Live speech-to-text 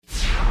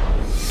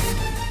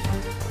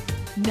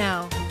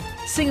Now,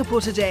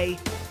 Singapore Today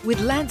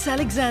with Lance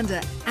Alexander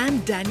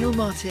and Daniel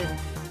Martin.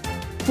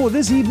 For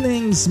this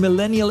evening's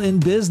Millennial in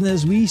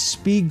Business, we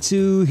speak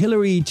to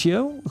Hilary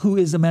Teo, who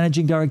is the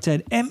managing director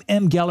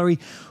at Gallery,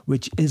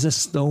 which is a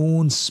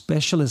stone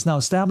specialist. Now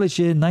established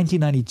in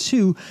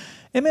 1992,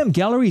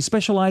 Gallery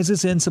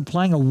specializes in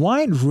supplying a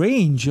wide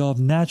range of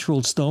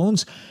natural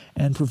stones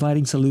and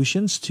providing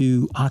solutions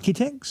to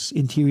architects,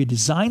 interior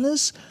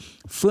designers,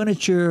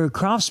 furniture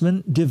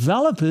craftsmen,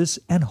 developers,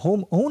 and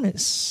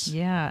homeowners.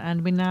 Yeah,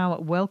 and we now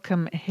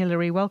welcome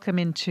Hilary. Welcome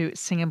into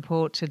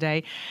Singapore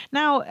Today.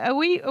 Now, are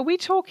we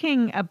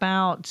talking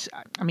about,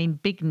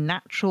 big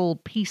natural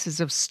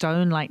pieces of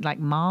stone like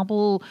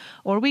marble,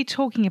 or are we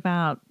talking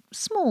about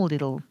small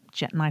little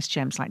nice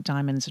gems like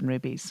diamonds and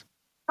rubies?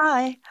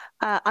 Hi.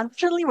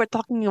 Unfortunately, we're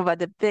talking about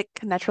the big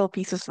natural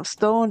pieces of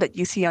stone that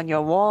you see on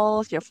your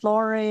walls, your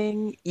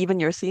flooring,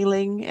 even your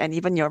ceiling, and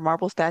even your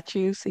marble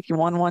statues if you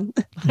want one.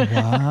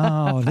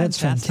 Wow, that's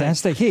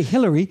fantastic. Hey,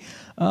 Hilary,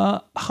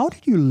 how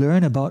did you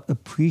learn about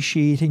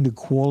appreciating the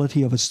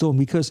quality of a stone?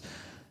 Because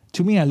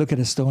to me, I look at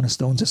a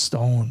stone's a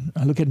stone.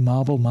 I look at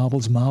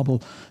marble's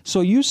marble. So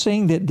you're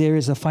saying that there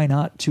is a fine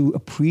art to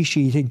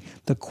appreciating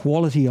the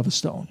quality of a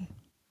stone?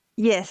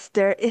 Yes,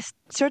 there is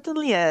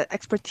certainly a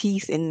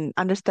expertise in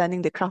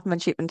understanding the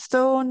craftsmanship in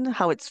stone,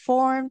 how it's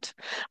formed,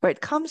 where it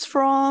comes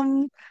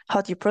from,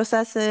 how do you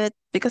process it,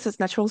 because it's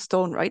natural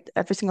stone, right?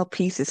 Every single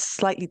piece is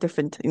slightly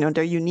different,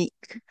 they're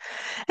unique.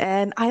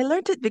 And I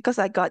learned it because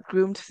I got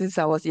groomed since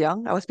I was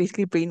young. I was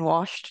basically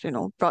brainwashed,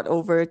 brought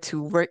over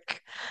to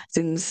work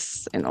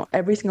since,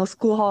 every single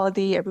school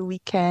holiday, every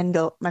weekend,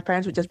 my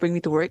parents would just bring me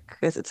to work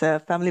because it's a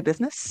family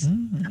business.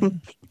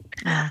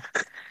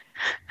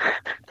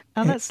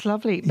 Oh, that's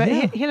lovely. But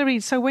Yeah. Hilary,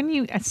 so when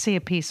you see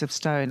a piece of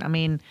stone,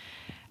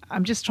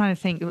 I'm just trying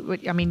to think.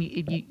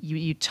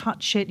 You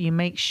touch it, you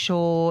make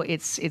sure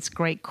it's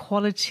great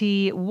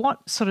quality.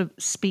 What sort of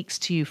speaks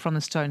to you from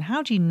the stone?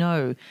 How do you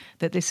know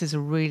that this is a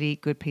really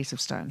good piece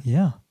of stone?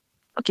 Yeah.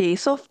 Okay,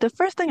 so the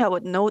first thing I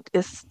would note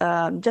is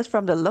just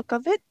from the look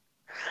of it.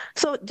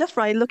 So just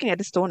by looking at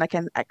the stone, I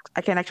can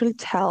actually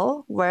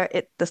tell where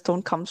the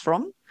stone comes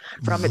from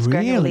its Really?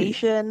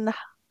 granulation.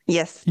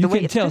 Yes, You the way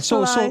can it's tell. So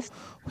crystallized.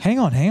 hang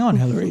on,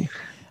 Hilary.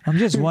 I'm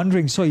just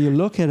wondering. So you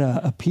look at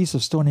a piece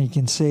of stone and you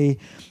can say,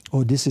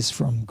 oh, this is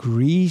from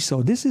Greece,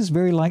 or this is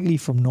very likely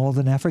from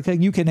Northern Africa.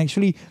 You can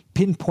actually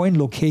pinpoint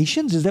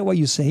locations. Is that what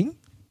you're saying?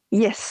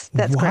 Yes,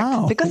 that's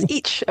Wow. correct. Because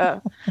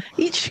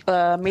each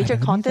major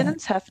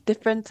continents have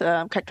different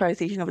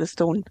characterization of the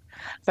stone.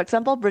 For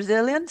example,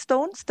 Brazilian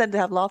stones tend to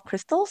have a lot of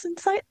crystals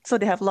inside, so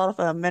they have a lot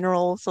of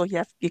minerals. So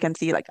you can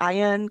see like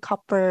iron,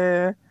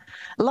 copper,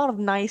 a lot of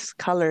nice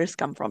colors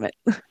come from it.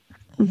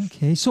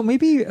 Okay, so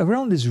maybe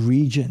around this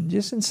region,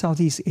 just in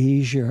Southeast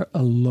Asia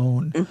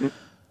alone,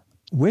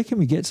 where can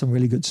we get some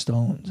really good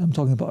stones? I'm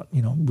talking about,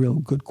 real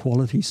good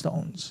quality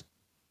stones.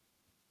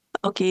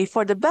 Okay,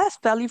 for the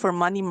best value for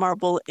money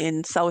marble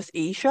in South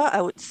Asia,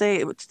 I would say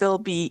it would still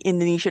be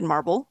Indonesian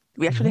marble.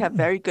 We actually have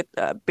very good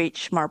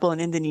beige marble in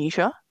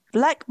Indonesia.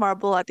 Black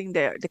marble, I think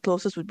the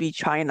closest would be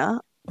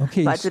China,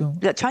 Okay, but so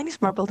the Chinese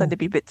marble tend to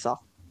be a bit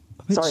soft.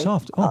 a bit Sorry,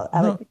 soft. Oh,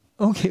 Alex. no.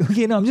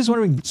 Okay, no, I'm just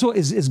wondering. So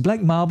is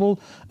black marble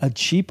a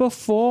cheaper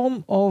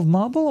form of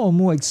marble or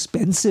more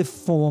expensive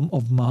form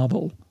of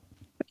marble?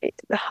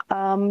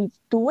 The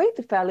way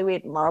to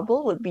evaluate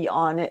marble would be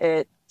on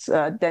its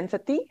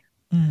density,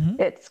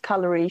 its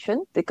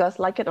coloration, because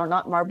like it or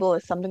not, marble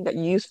is something that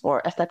you use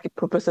for aesthetic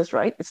purposes,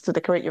 right? It's to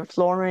decorate your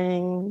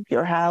flooring,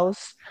 your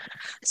house.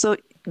 So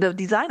the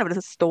design of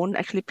the stone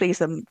actually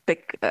plays a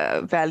big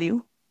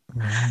value.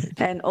 Right.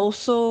 And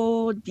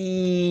also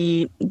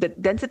the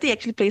density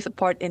actually plays a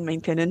part in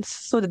maintenance.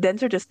 So the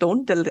denser the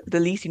stone, the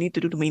least you need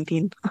to do to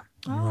maintain.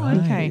 Oh,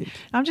 okay. Right.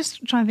 I'm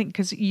just trying to think,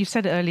 because you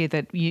said earlier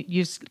that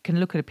you can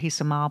look at a piece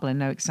of marble and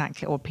know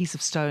exactly, or a piece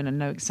of stone and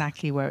know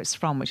exactly where it's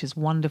from, which is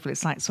wonderful.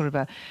 It's like sort of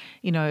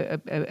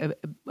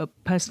a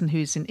person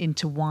who's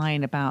into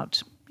wine,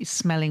 about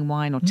smelling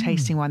wine or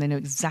tasting wine. They know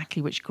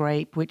exactly which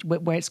grape,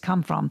 where it's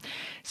come from.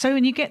 So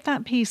when you get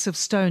that piece of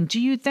stone, do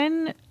you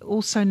then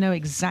also know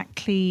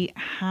exactly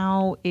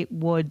how it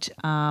would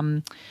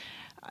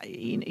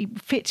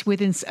fit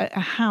within a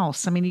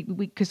house?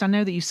 Because I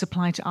know that you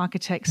supply to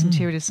architects,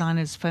 interior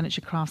designers,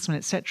 furniture craftsmen,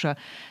 etc.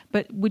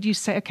 But would you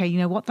say, okay, you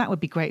know what, that would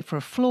be great for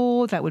a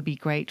floor, that would be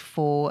great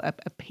for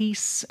a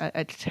piece,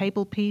 a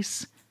table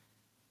piece?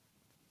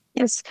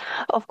 Yes,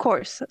 of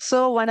course.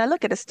 So when I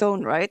look at a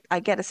stone, right,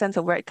 I get a sense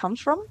of where it comes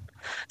from.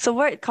 So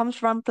where it comes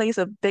from plays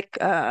a big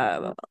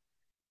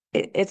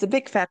it's a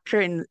big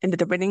factor in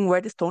determining where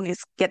the stone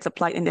gets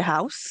applied in the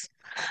house.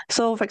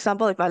 So for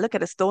example, if I look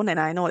at a stone and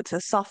I know it's a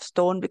soft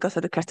stone because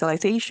of the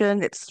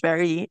crystallization, it's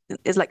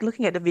like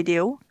looking at the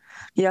video.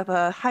 You have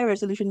a high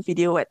resolution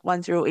video at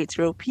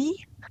 1080p.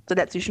 So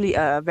that's usually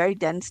a very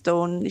dense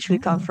stone, usually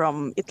comes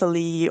from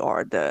Italy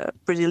or the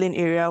Brazilian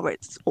area where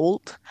it's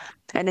old.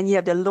 And then you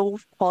have the low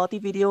quality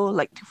video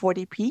like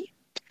 240p.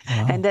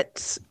 And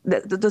that's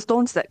the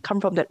stones that come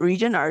from that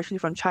region are actually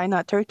from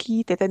China,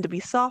 Turkey. They tend to be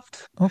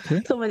soft.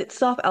 Okay. So when it's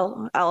soft,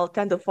 I'll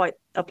tend to avoid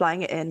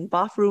applying it in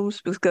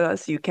bathrooms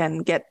because you can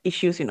get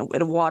issues,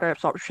 with water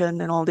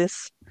absorption and all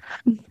this.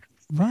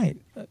 Right.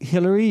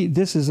 Hillary,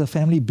 this is a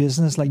family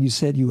business. Like you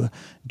said, you were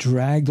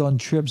dragged on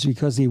trips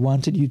because they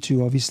wanted you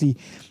to obviously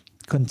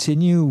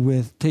continue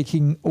with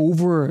taking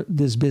over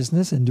this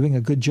business and doing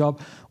a good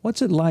job.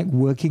 What's it like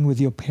working with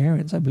your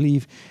parents? I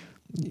believe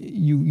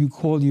you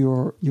call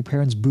your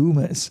parents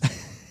boomers.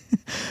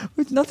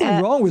 There's nothing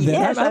wrong with that.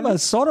 Yes, I'm a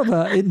sort of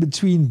a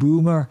in-between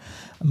boomer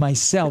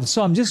myself.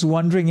 So I'm just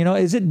wondering,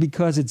 is it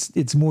because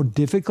it's more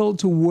difficult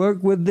to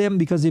work with them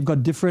because they've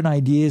got different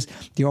ideas?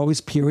 They're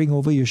always peering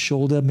over your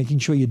shoulder, making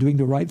sure you're doing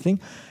the right thing.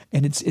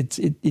 And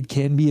it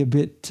can be a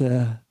bit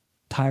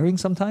tiring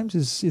sometimes.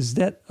 Is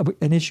that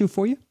an issue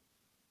for you?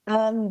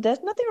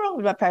 There's nothing wrong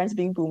with my parents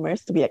being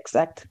boomers, to be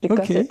exact,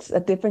 because Okay. it's a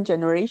different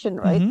generation,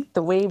 right?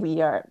 The way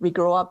we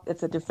grow up,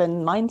 it's a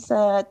different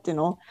mindset,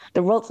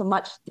 The world's a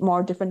much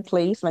more different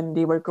place when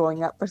they were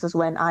growing up versus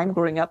when I'm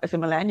growing up as a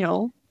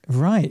millennial.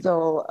 Right.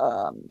 So,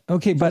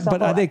 Okay, for but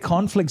example, are there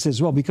conflicts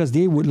as well? Because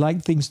they would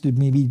like things to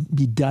maybe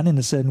be done in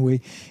a certain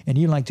way, and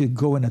you like to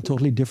go in a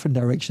totally different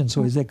direction.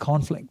 So is there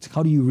conflict?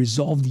 How do you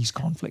resolve these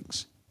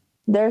conflicts?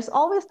 there's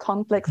always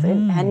conflicts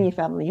in any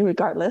family,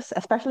 regardless,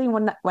 especially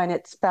when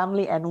it's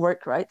family and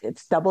work, right?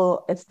 It's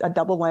a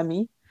double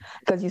whammy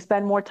because you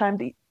spend more time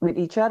with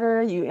each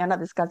other, you end up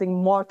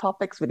discussing more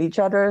topics with each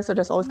other, so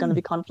there's always going to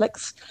be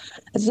conflicts.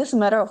 It's just a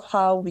matter of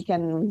how we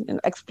can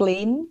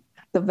explain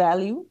the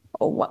value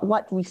or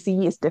what we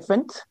see is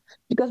different,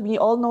 because we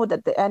all know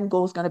that the end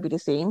goal is going to be the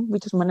same. We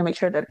just want to make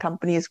sure that the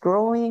company is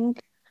growing,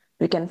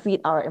 we can feed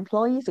our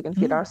employees, we can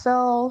feed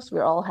ourselves,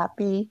 we're all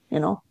happy.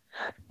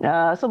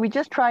 So we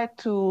just try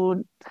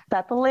to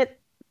settle it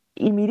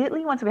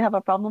immediately once we have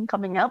a problem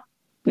coming up.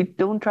 We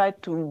don't try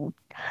to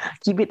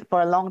keep it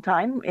for a long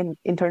time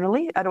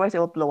internally, otherwise it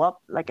will blow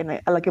up like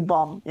a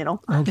bomb.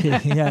 Okay,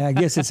 yeah, I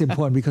guess it's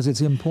important because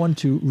it's important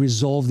to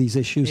resolve these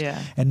issues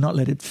and not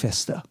let it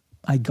fester.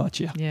 I got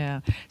you.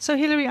 Yeah. So,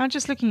 Hillary, I'm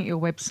just looking at your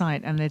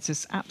website, and there's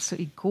this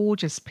absolutely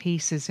gorgeous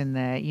pieces in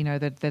there,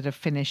 that are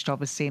finished,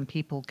 obviously, and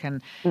people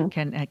can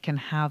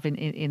have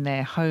in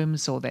their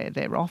homes or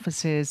their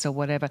offices or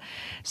whatever.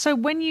 So,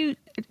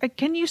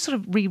 can you sort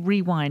of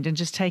rewind and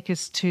just take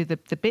us to the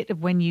bit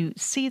of when you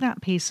see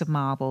that piece of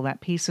marble,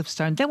 that piece of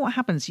stone? Then what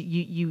happens?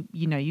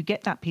 You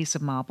get that piece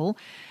of marble.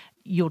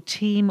 Your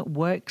team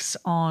works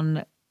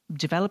on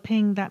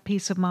developing that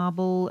piece of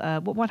marble.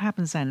 What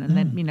happens then? And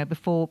then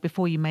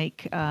before you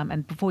make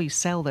and before you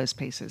sell those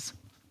pieces.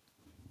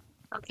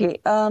 Okay.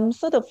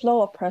 So the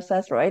flow of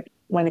process, right?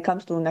 When it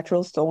comes to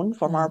natural stone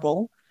for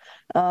marble,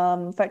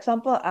 for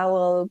example, I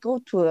will go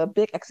to a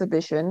big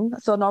exhibition.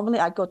 So normally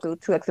I go to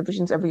 2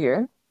 exhibitions every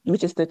year,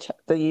 which is the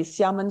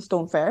Xiamen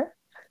Stone Fair,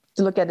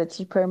 to look at the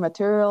cheaper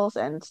materials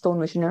and stone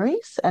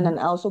machineries, and then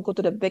I also go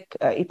to the big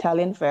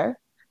Italian fair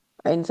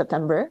in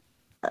September.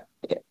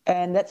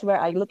 And that's where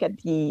I look at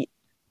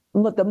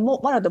one of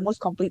the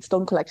most complete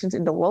stone collections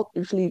in the world.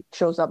 Usually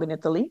shows up in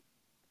Italy.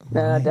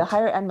 The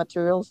higher end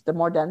materials, the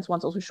more dense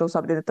ones, also shows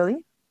up in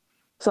Italy.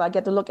 So I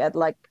get to look at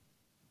like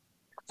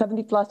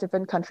 70 plus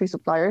different country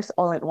suppliers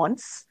all at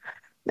once,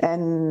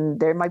 and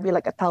there might be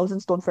like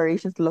 1,000 stone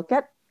variations to look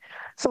at.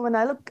 So when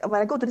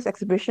I go to these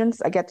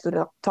exhibitions, I get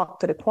to talk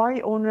to the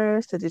quarry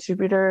owners, the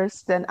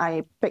distributors. Then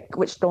I pick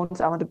which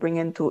stones I want to bring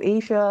into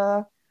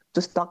Asia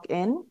to stock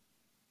in.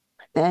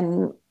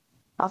 And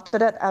after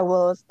that, I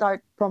will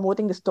start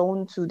promoting the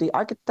stone to the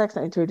architects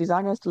and interior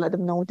designers to let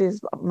them know this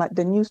is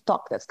the new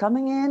stock that's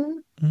coming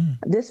in.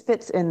 This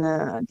fits in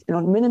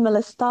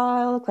minimalist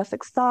style,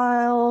 classic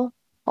style,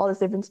 all these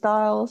different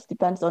styles.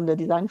 Depends on the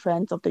design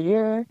trends of the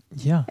year.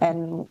 Yeah.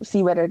 And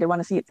see whether they want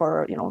to see it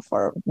for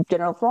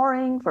general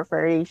flooring, for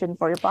variation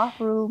for your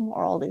bathroom,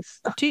 or all this.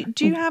 Do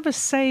you have a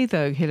say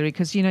though, Hillary?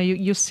 Because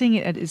you're seeing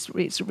it at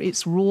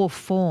its raw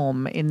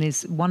form in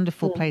these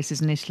wonderful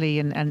places in Italy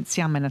and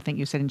Xiamen, I think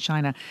you said, in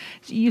China.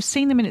 You've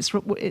seen them in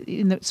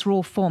its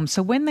raw form.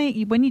 So when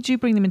you do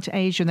bring them into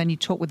Asia and then you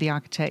talk with the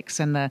architects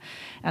and the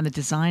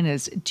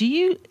designers, do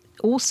you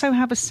also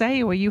have a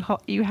say, or are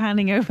you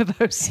handing over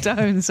those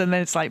stones and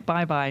then it's like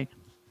bye?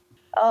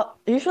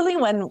 Usually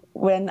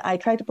when I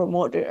try to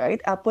promote it,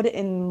 right, I put it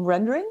in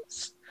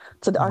renderings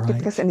so the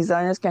architects and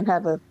designers can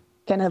have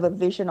a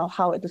vision of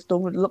how the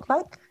stone would look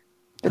like.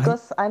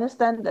 Because I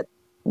understand that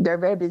they're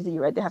very busy,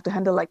 right? They have to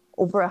handle like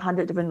over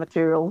 100 different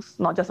materials,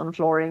 not just on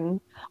flooring,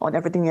 on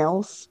everything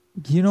else.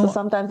 So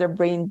sometimes their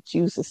brain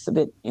juice is a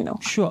bit,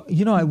 Sure.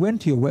 I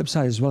went to your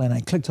website as well and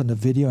I clicked on the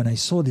video and I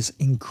saw this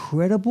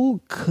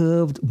incredible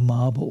curved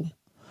marble.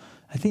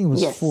 I think it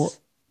was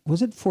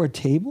was it for a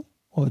table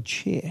or a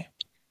chair?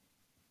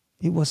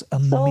 It was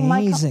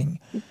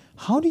amazing.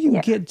 How do you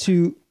get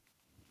to,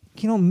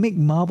 make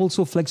marble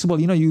so flexible?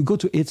 You go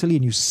to Italy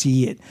and you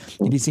see it.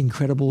 These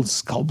incredible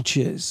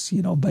sculptures,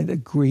 by the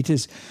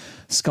greatest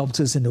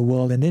sculptors in the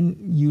world. And then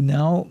you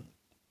now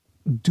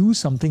do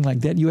something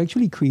like that. You're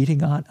actually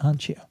creating art,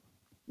 aren't you?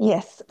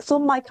 Yes. So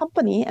my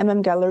company,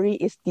 Gallery,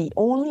 is the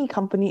only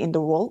company in the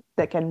world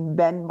that can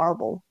bend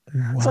marble.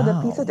 So the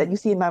pieces that Wow. you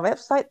see in my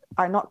website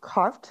are not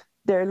carved.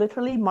 They're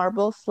literally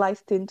marble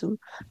sliced into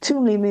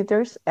 2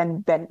 millimeters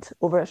and bent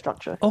over a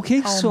structure. Okay,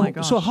 Oh my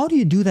so gosh. how do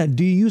you do that?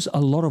 Do you use a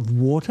lot of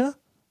water?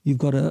 You've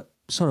got to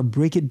sort of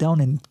break it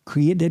down and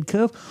create that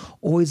curve,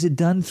 or is it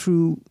done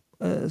through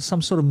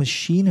some sort of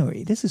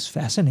machinery? This is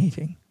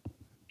fascinating.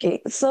 Okay,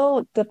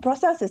 so the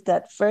process is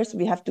that first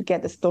we have to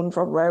get the stone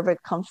from wherever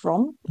it comes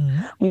from.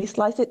 Mhm. We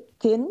slice it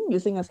thin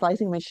using a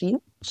slicing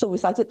machine. So we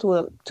slice it to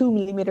a 2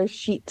 millimeter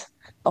sheet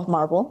of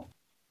marble.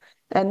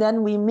 And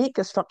then we make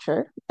a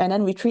structure, and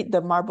then we treat the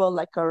marble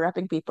like a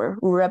wrapping paper.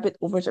 We wrap it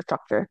over the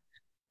structure.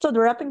 So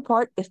the wrapping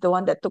part is the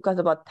one that took us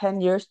about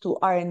 10 years to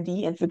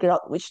R&D and figure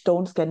out which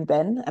stones can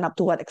bend and up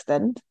to what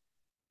extent.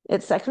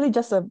 It's actually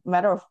just a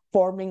matter of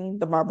forming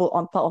the marble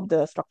on top of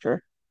the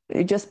structure.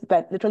 You just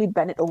literally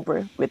bend it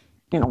over with,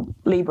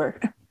 labor.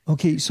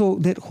 Okay, so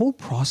that whole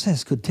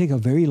process could take a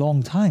very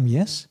long time,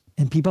 yes?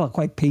 And people are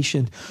quite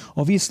patient.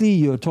 Obviously,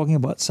 you're talking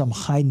about some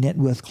high net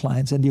worth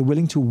clients and they're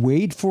willing to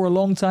wait for a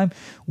long time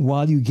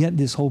while you get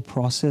this whole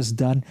process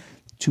done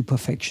to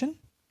perfection.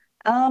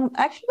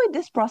 Actually,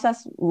 this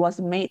process was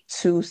made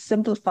to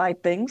simplify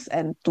things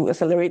and to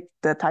accelerate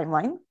the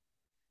timeline.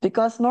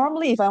 Because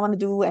normally, if I want to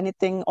do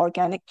anything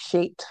organic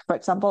shaped, for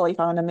example, if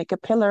I want to make a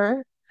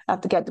pillar, I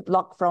have to get the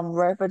block from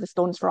wherever the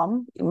stone's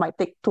from. It might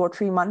take 2 or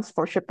 3 months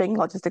for shipping,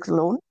 logistics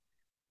alone.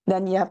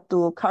 Then you have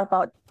to carve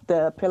out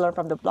the pillar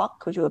from the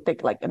block, which will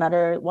take like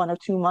another 1 or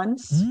 2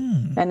 months.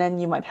 Mm, And then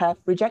you might have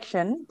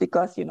rejection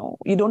because, you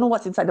don't know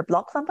what's inside the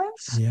block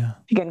sometimes. yeah.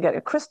 You can get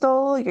a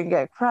crystal, you can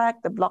get a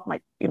crack, the block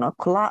might,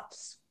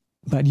 collapse.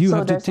 But you So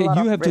have to there's a lot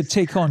you of have to risk.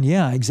 take on,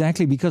 yeah,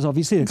 exactly, because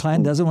obviously the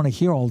client doesn't want to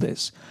hear all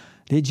this.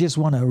 They just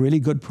want a really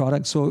good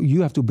product. So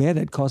you have to bear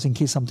that cost in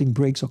case something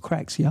breaks or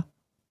cracks, yeah?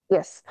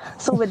 Yes.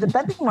 So with the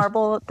bending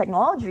marble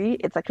technology,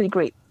 it's actually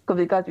great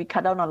because we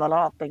cut down on a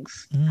lot of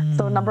things.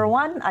 So number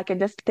one, I can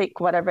just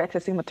take whatever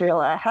existing material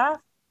I have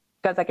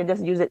because I can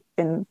just use it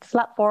in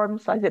slab form,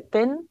 slice it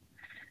thin,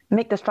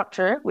 make the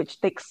structure,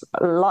 which takes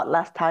a lot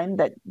less time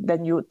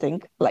than you would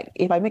think. Like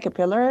if I make a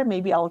pillar,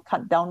 maybe I'll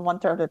cut down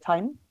 1/3 of the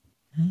time,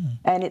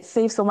 and it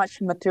saves so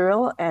much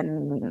material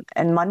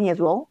and money as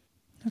well.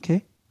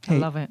 Okay. I Hey,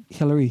 love it.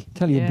 Hillary,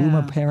 tell your boomer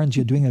Yeah. parents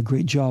you're doing a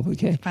great job,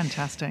 okay?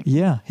 Fantastic.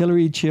 Yeah,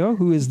 Hillary Chio,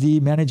 who is the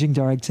managing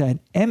director at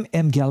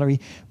MM Gallery,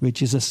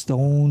 which is a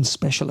stone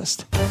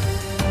specialist.